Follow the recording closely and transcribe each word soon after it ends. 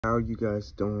How you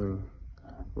guys doing?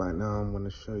 Right now I'm going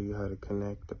to show you how to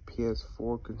connect the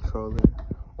PS4 controller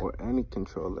or any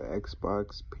controller,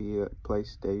 Xbox,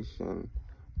 PlayStation,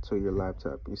 to your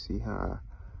laptop. You see how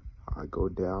I go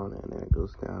down and then it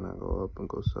goes down, I go up and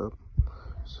goes up.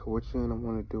 So what you're going to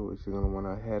want to do is you're going to want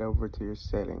to head over to your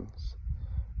settings,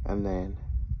 and then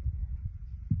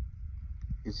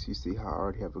you see how I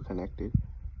already have it connected,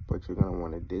 but you're going to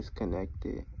want to disconnect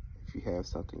it. If you have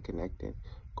something connected,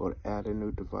 go to add a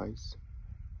new device.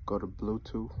 Go to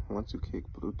Bluetooth. Once you click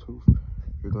Bluetooth,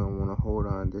 you're going to want to hold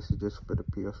on. This is just for the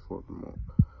PS4 remote.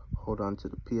 Hold on to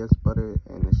the PS button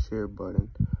and the share button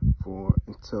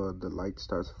until the light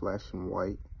starts flashing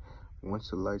white. Once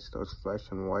the light starts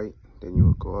flashing white, then you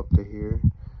will go up to here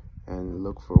and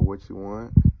look for what you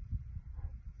want,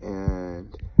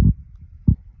 and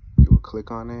you will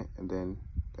click on it, and then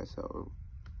that's how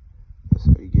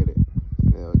you get it,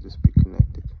 and it'll just be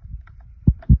connected.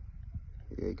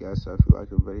 Yeah guys, so if you like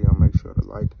the video, make sure to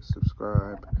like,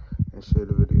 subscribe, and share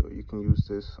the video. You can use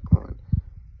this on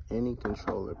any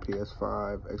controller,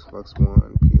 PS5, Xbox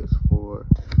One, PS4,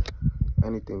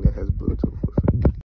 anything that has Bluetooth with it.